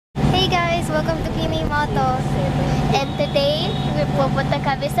welcome to Kimy Moto. And today, pupunta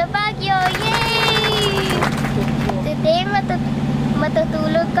kami sa Baguio! Yay! Today,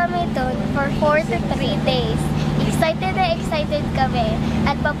 matutulog kami doon for 4 to 3 days. Excited na excited kami.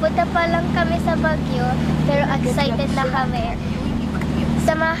 At papunta pa lang kami sa Baguio, pero excited na kami.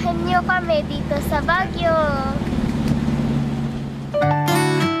 Samahan niyo kami dito sa Baguio!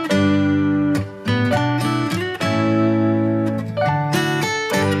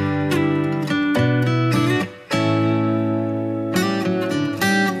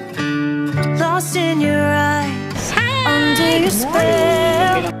 Lost in your eyes, under your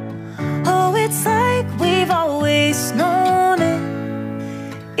spell. Oh, it's like we've always known it.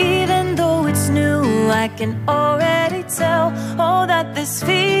 Even though it's new, I can already tell. Oh, that this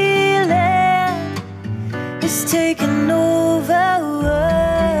feeling is taking over.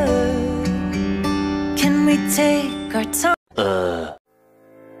 Can we take our time?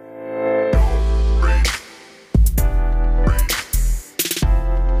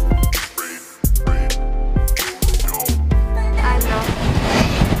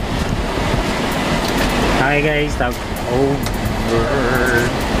 Hi guys, tag over.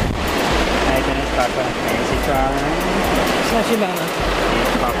 Ito na si Papa. Ayan si Chang. Saan si Mama?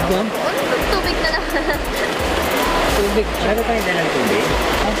 Papa. Doon? Tubig na lang. Tubig. Meron tayong dalang tubig?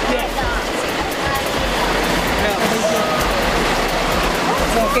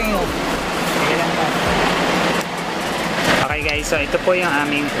 Okay yun. Sige lang pa. Okay guys, so ito po yung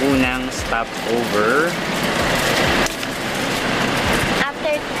aming unang stopover.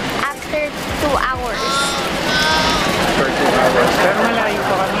 After 2 hours. For 2 hours. Pero malayo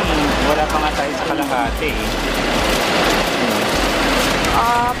pa kami. Wala pa nga tayo sa kalahati.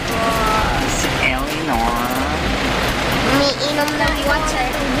 Opo. Si Eleanor. Umiinom ng water.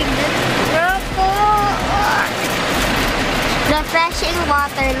 Opo. Refreshing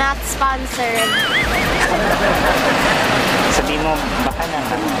water, not sponsored. Sabi mo, baka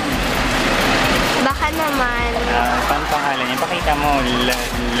naman. Baka naman. Paano pangalan niya? Pakita mo,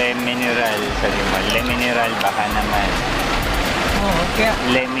 Le Mineral. Sabi mo, Le Mineral, baka naman. Oh, okay.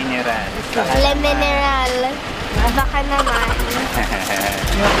 Le Mineral. Le Mineral. Baka naman.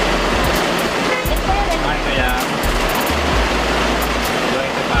 Ay, kaya.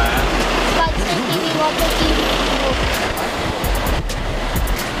 Ito pa. Sponsor Kimy Moto, Kimy Moto.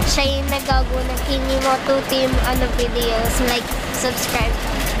 Siya yung nagago ng Kimy Moto team videos. Like, subscribe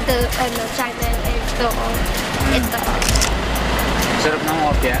to channel. Ito. Sarap ng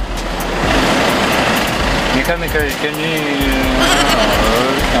opya. Mika, can you...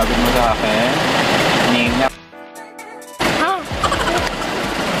 Sabi mo sa akin. Nina.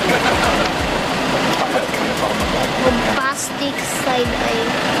 Bombastic side eye.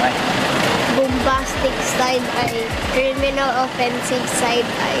 Bombastic side eye. Criminal offensive side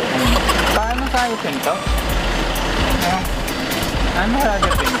eye. Paano tayo pinto? Ano radyo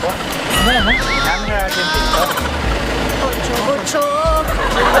pinto? Ano radyo pinto? Ocho, ocho.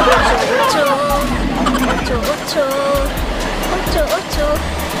 Ocho, ocho. Ocho, ocho. Ocho, ocho.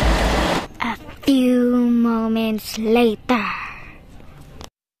 A few moments later.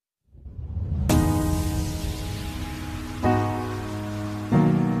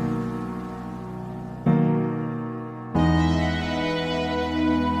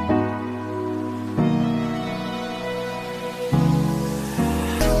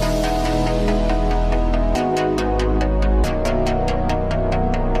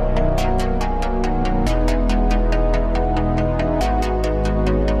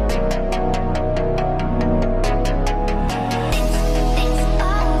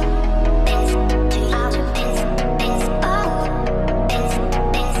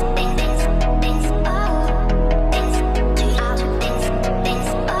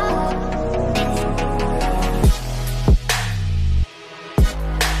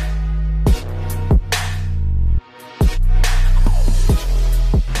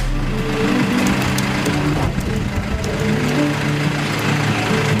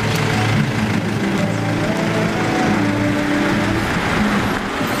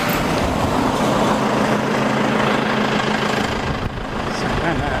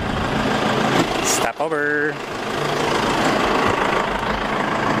 Stopover.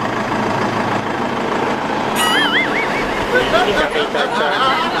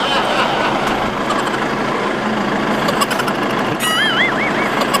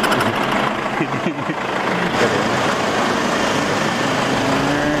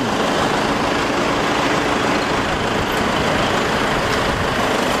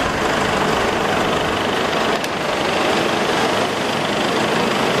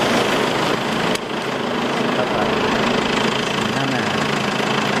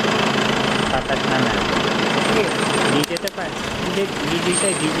 na. Video to pa. Video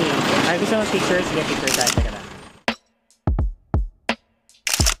siya, video. Ay, gusto mo picture? Sige, picture tayo. Teka lang.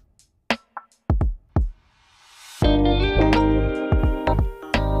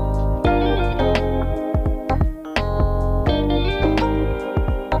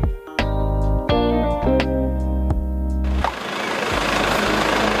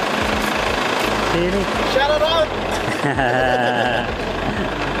 Shout it out!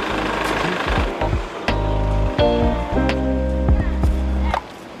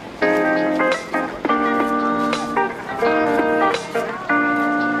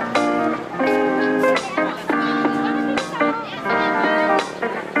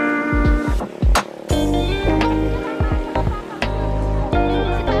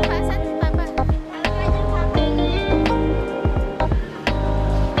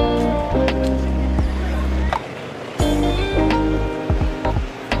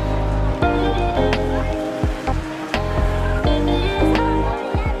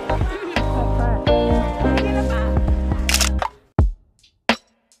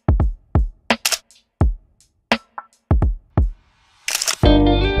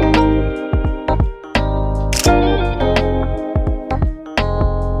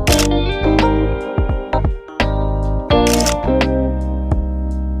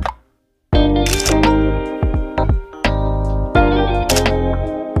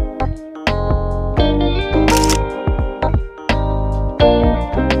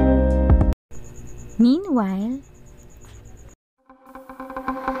 Meanwhile,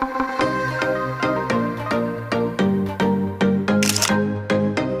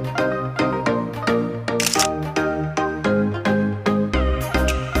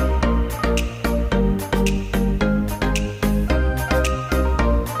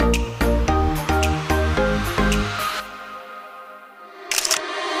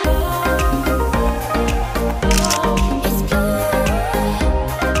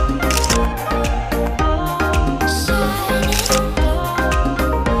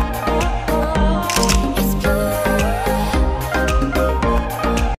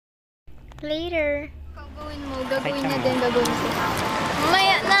 later. Gagawin mo, gagawin na din, gagawin mo.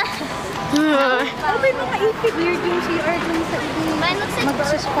 Mamaya na! Ano ba yung mga ipig? Weird yung CR dun sa ibig.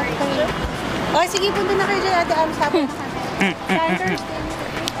 Mag-spot kayo. O, sige, punta na kayo dyan. Ate, sabi na kami.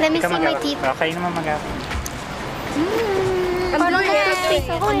 Let me see my teeth. Okay naman mag-apple.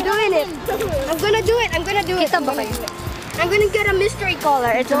 I'm doing it. I'm gonna do it. I'm gonna do it. Kita ba kayo? I'm gonna get a mystery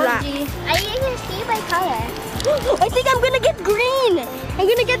color. It's black. I can see my color. I think I'm gonna get green. I'm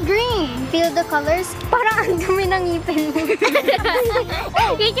gonna get green. Feel the colors? Parang ang dumi ng ngipin mo.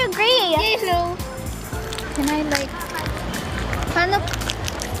 Get your gray. Yellow. Can I like... Paano?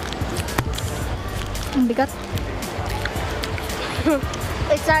 Ang bigat.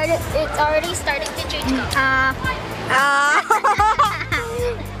 It's already starting to change color. Oh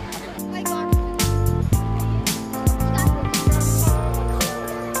my God.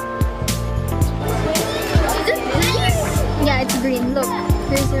 Yeah, it's green. Look,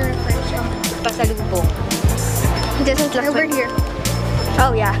 here's your reflection. Pasalubong. It doesn't look Over like... here.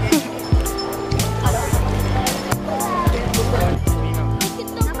 Oh, yeah.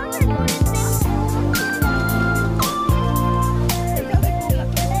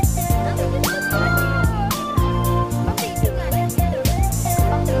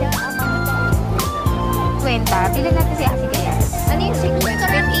 kwenta. Bilan natin si Ate Kaya. Ano yung 50?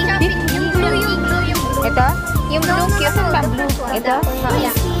 Yung blue, yung blue, yung blue. Ito? Yung blue, cute ba? Blue. Ito?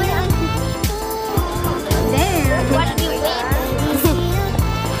 Yeah. Damn. What do you wait?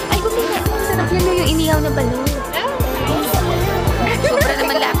 Ay, kumina. Sarap yan yung inihaw na balon. Sobra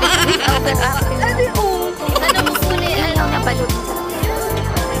naman lapit. Ano mo kunin? Inihaw na balon.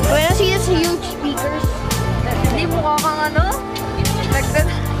 Wanna see this huge speakers? Hindi mukha kang ano? Nagdad.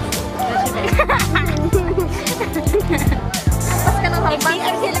 Pas ka ng hambang.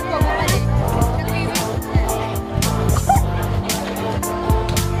 Sila po bumalik.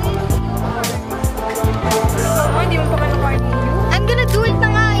 Hindi mo pa man ang party. I'm gonna do it na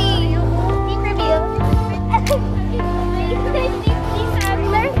nga eh. Deep reveal.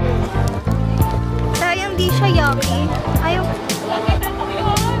 Sayang di siya yummy. Ayaw.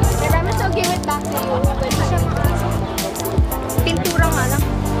 Promise I'll give it back to you. Pwede siya Pintura nga lang.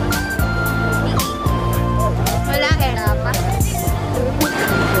 wala eh. Dapat.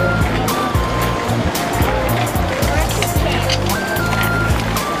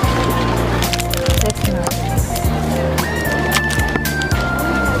 Let's go.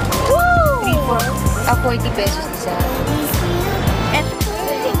 Woo! 40 pesos isa. At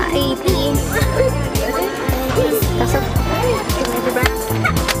 80. Tapos, Diba?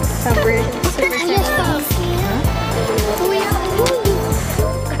 covered. Ayan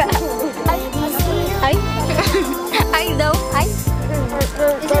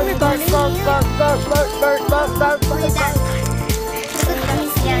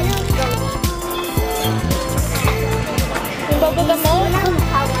ba mo?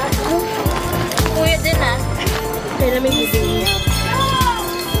 Kuya din ah. Kaya namin video.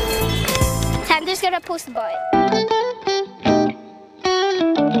 Sandra's gonna post about it.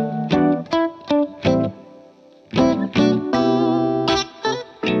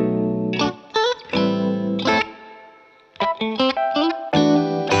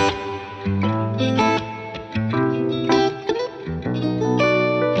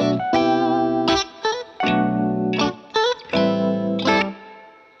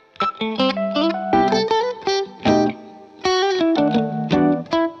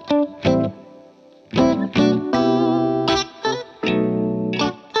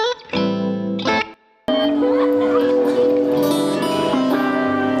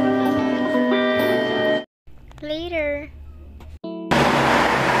 Later.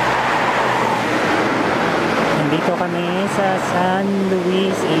 Nandito kami sa San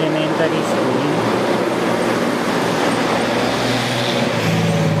Luis Elementary School.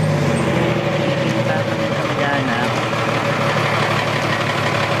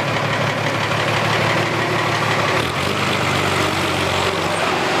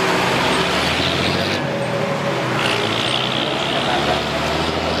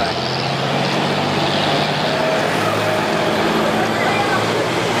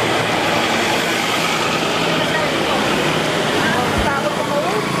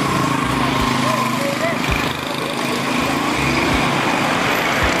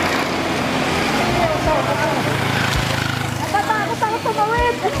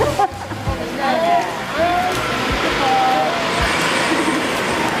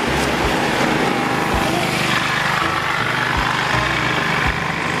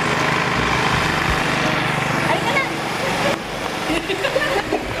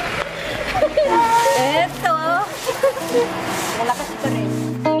 Malakas pa rin.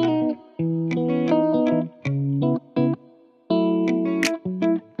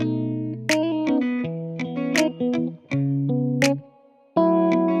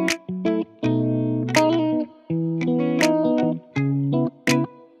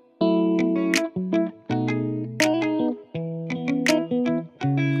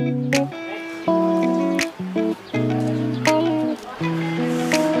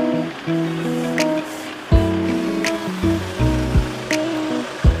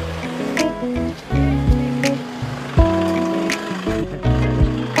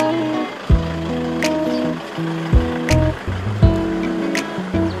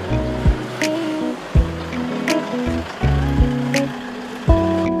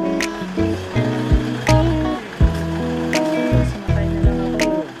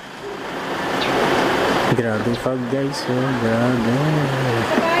 Grabe fog guys, oh, grabe.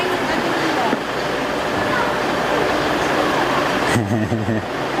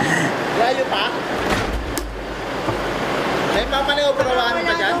 Layo pa? May mamaneo-operawan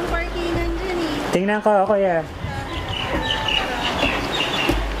pa dyan? Wala parkingan dyan eh. Tingnan ko, kuya.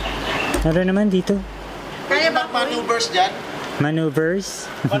 Ano naman dito? Kaya ba maneuvers dyan? Maneuvers?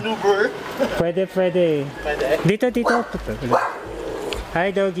 Maneuver? Pwede. Pwede? Dito. Hi,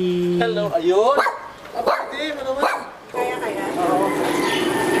 doggy. Hello, ayun! Pwede, manawan. Kaya. Oo.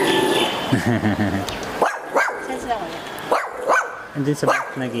 Saan sila kaya? Andun sa back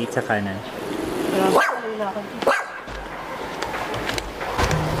na gate sa kanan. Grabe, alila ako.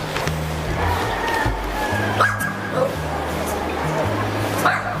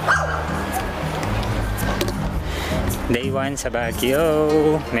 Day 1 sa Baguio.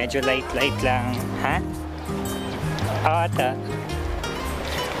 Medyo light lang. Ha? Ata.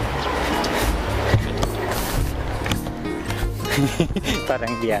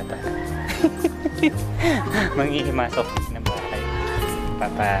 Parang di ata. Manghihimasok ng bahay.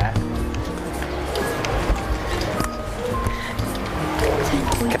 Papa.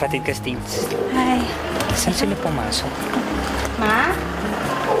 Kapatid ko, Steve. Hi. Saan sila pumasok? Ma?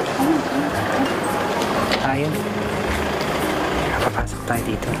 Ayun. Nakapasok tayo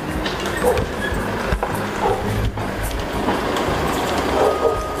dito.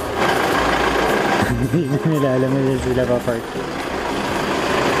 Hindi na nila alam na sila pa-park.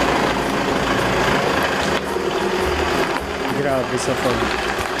 Grabe sa fog.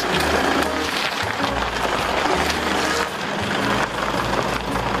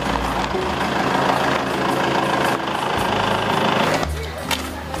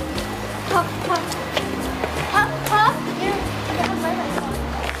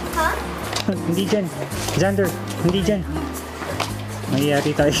 Hindi dyan. Xander, hindi dyan.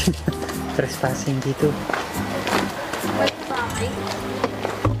 Mayayari tayo. Trespassing dito.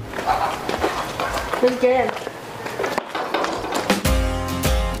 Good.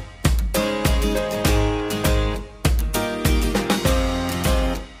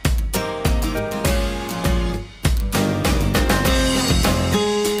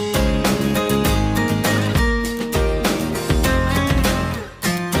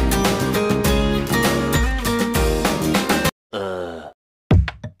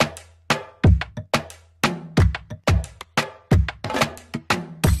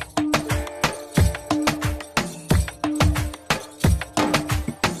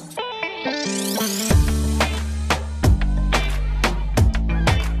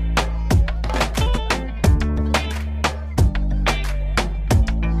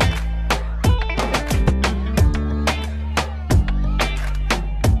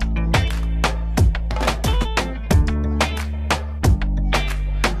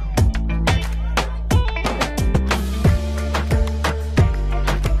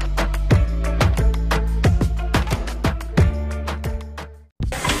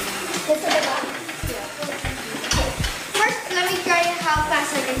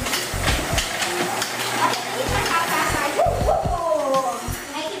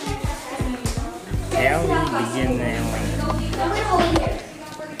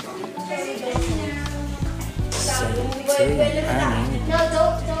 yung hangin. No,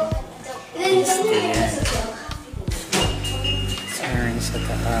 don't. Tasty yan. Turn sa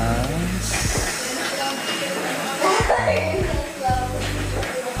taas.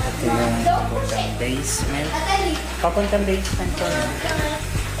 Ito yung papuntang basement. Papuntang basement ko.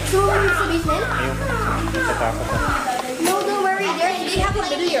 So, sa basement? Ayun. Natatakot ako. No, don't worry. They have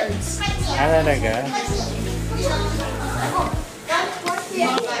billiards. Talaga?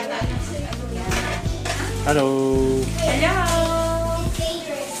 Hello! Hello!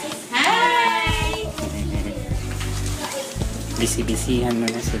 Hi! Bisi-bisihan mo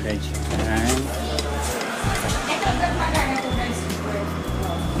na sila dyan.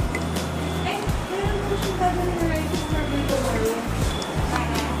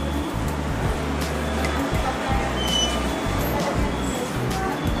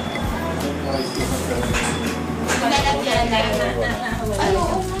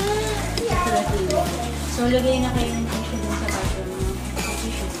 So, lagay na kayo ng tissue dun sa bathroom.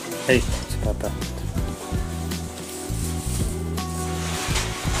 Hey, si Papa.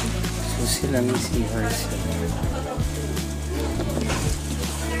 So sila may seahorse.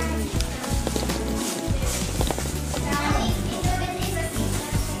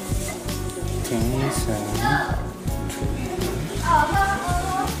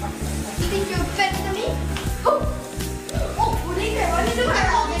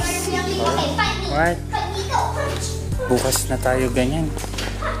 What? Bukas na tayo ganyan.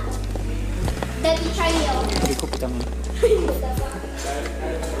 Daddy, try yo. Ikot lang.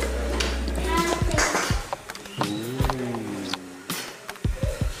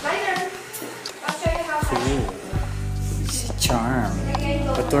 Si Charm.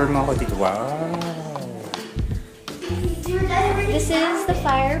 Patour mo ako dito. Wow. This is the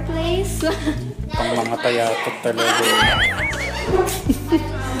fireplace. Pang mga payatot talaga.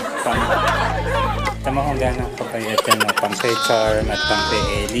 Tama kung gano'ng papayat yan. Pang kay Charm at pang kay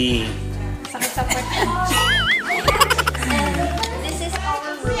Ellie. Sakit sa part. This is our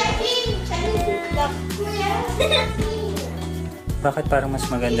room. Bakit parang mas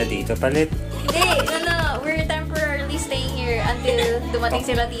maganda dito? Palit. Hindi, no. We're temporarily staying here until dumating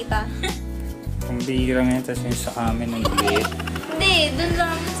sila tita. Kung bihira nga tapos yung sa amin ang liit. Hindi, dun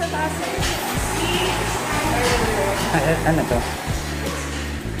lang sa taas. Ano to?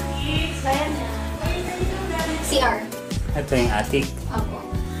 CR. Ito yung attic. Ako.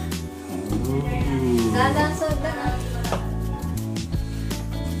 Ooh. Dadan sa dadan.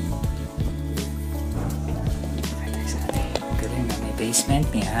 Galing na, may basement,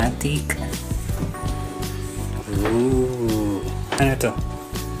 may attic. Ooh. Ano to?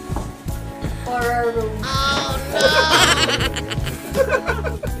 Horror room. Oh, no!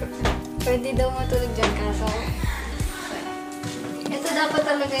 Pwede daw matulog dyan kaso. Ito dapat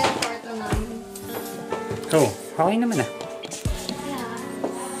talaga yung kwarto namin. Oh, okay naman ah.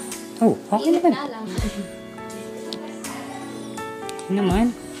 Oh, okay Init naman. na lang. Okay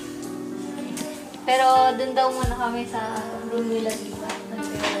naman. Pero dun daw muna kami sa room nila tita.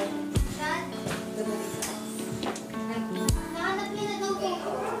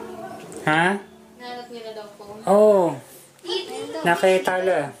 Ha? Nanap nila daw po. Oh,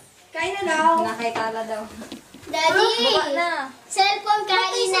 nakitala. Kain na daw. Nakitala daw. Daddy! Buka na. Cellphone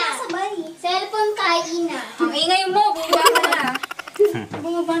kain na. Cellphone kain na. Ang ingay mo, bumaba ka na.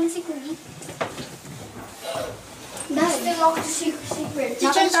 Bumaba na si Queeki. Gusto mo ako si Sheperd.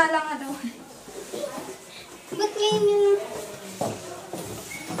 Nakitala nga daw. Ba't ngayon yun?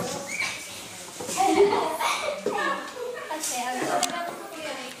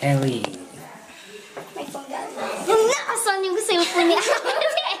 Ellie. May panggalan. Nasaan yung cellphone niya?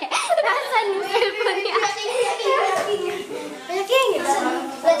 Nasaan yung cellphone niya?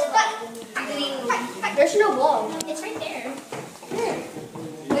 Let's fight. There's no ball. It's right there.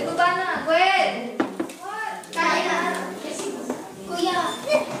 Uy, baba na. Gwen! Kain na. Kuya.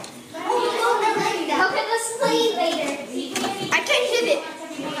 How can us play later? I can't hit it.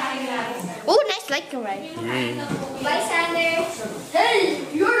 Oh, nice light right. Yay. Bye, Sander. Hey,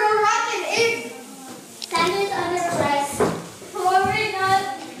 you're a rocket egg. Sander's under arrest. Forward,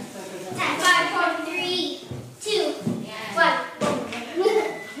 not. 5, 4, 3, 2, 1.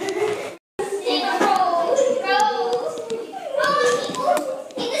 Take a roll. Rose.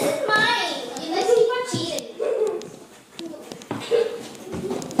 Hey, this is mine. You guys keep on cheating.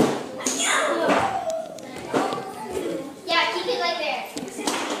 Yeah, keep it like there.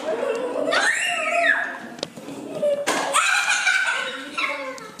 No!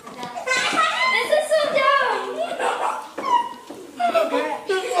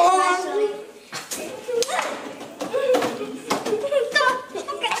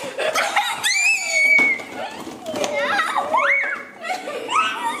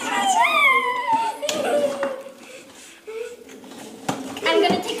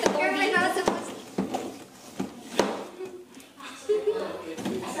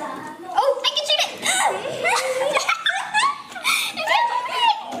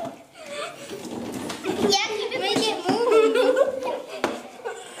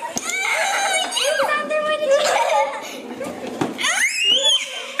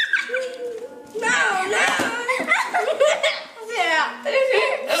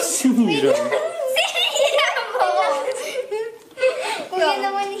 Hira. Kuya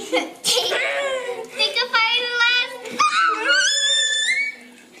naman yun. Take a final last.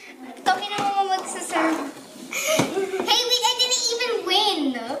 Kami na mga magsaserve. Hey, wait, I didn't even win.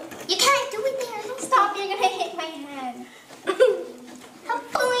 You can't do it there. Don't stop. You're gonna hit my hand.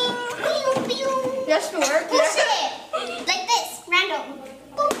 Just work. Push it. Like this. Random.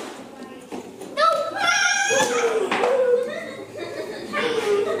 Boom. No.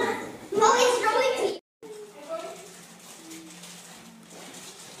 Oh, it's rolling to you.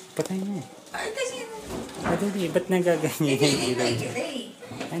 Patay na. Madali, ba't nagaganyan yung ilaw niya?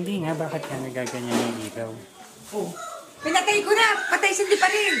 Hindi nga, bakit ka nagaganyan yung ilaw? Oh. Pinatay ko na! Patay sindi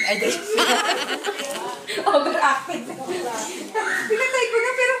pa rin! Ay, overacting. Pinatay ko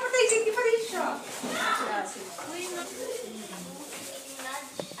na pero patay sindi pa rin siya.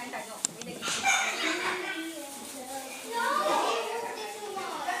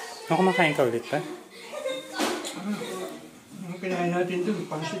 Kumakain ka ulit pa? Ang kinain natin doon,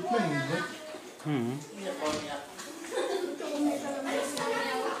 pansit lang.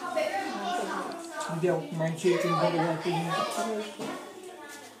 Hindi ako kumain chicken ba natin.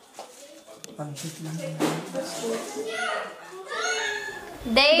 Pansit lang.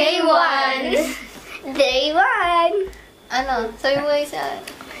 Day 1. Day 1. Ano? Sabi mo isa.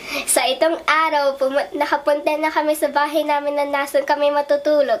 Sa itong araw, nakapunta na kami sa bahay namin na nasan kami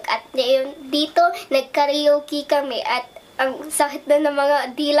matutulog. At dito, nag-karaoke kami. At ang sakit na ng mga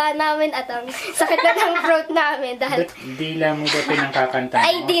dila namin at ang sakit na ng throat namin. Dahil... Ba't dila mo ba pinangkakanta mo?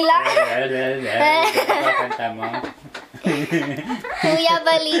 Ay, dila! Pinangkakanta mo? Kuya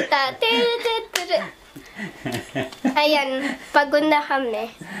Balita. Ayan, pagod na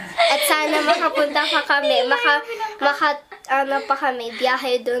kami. At sana makapunta pa kami. Ano pa kami,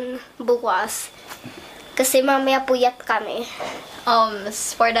 biyahe dun bukas. Kasi mamaya puyat kami.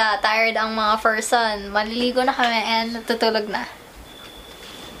 For the tired ang mga person, maliligo na kami and tutulog na.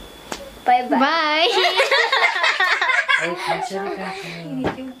 Bye-bye. Bye! Ay, sorry ka.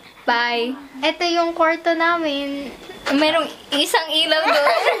 Bye! Ito yung kwarto namin. Merong isang ilaw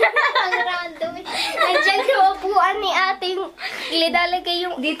doon. Ang random. Nandiyan yung upuan ni ate yung ilalagay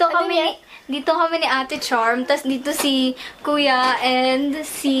yung... Dito kami ni Ate Charm, tas dito si Kuya and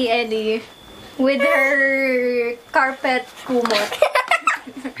si Ellie with her carpet kumot.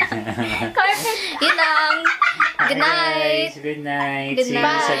 Carpet. Yun lang. Good night. Guys, good night. Good See you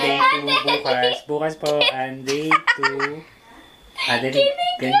night. sa day 2 bukas. Bukas po ang day 2.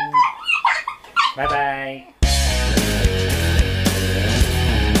 Bye-bye.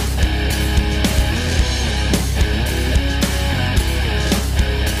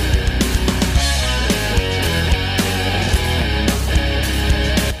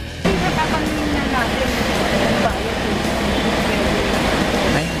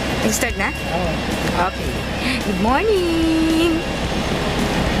 Start na? Okay. Good morning!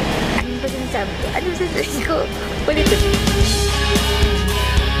 Ano ba sinasabi ko? Ano sasabihin ko? Ulit.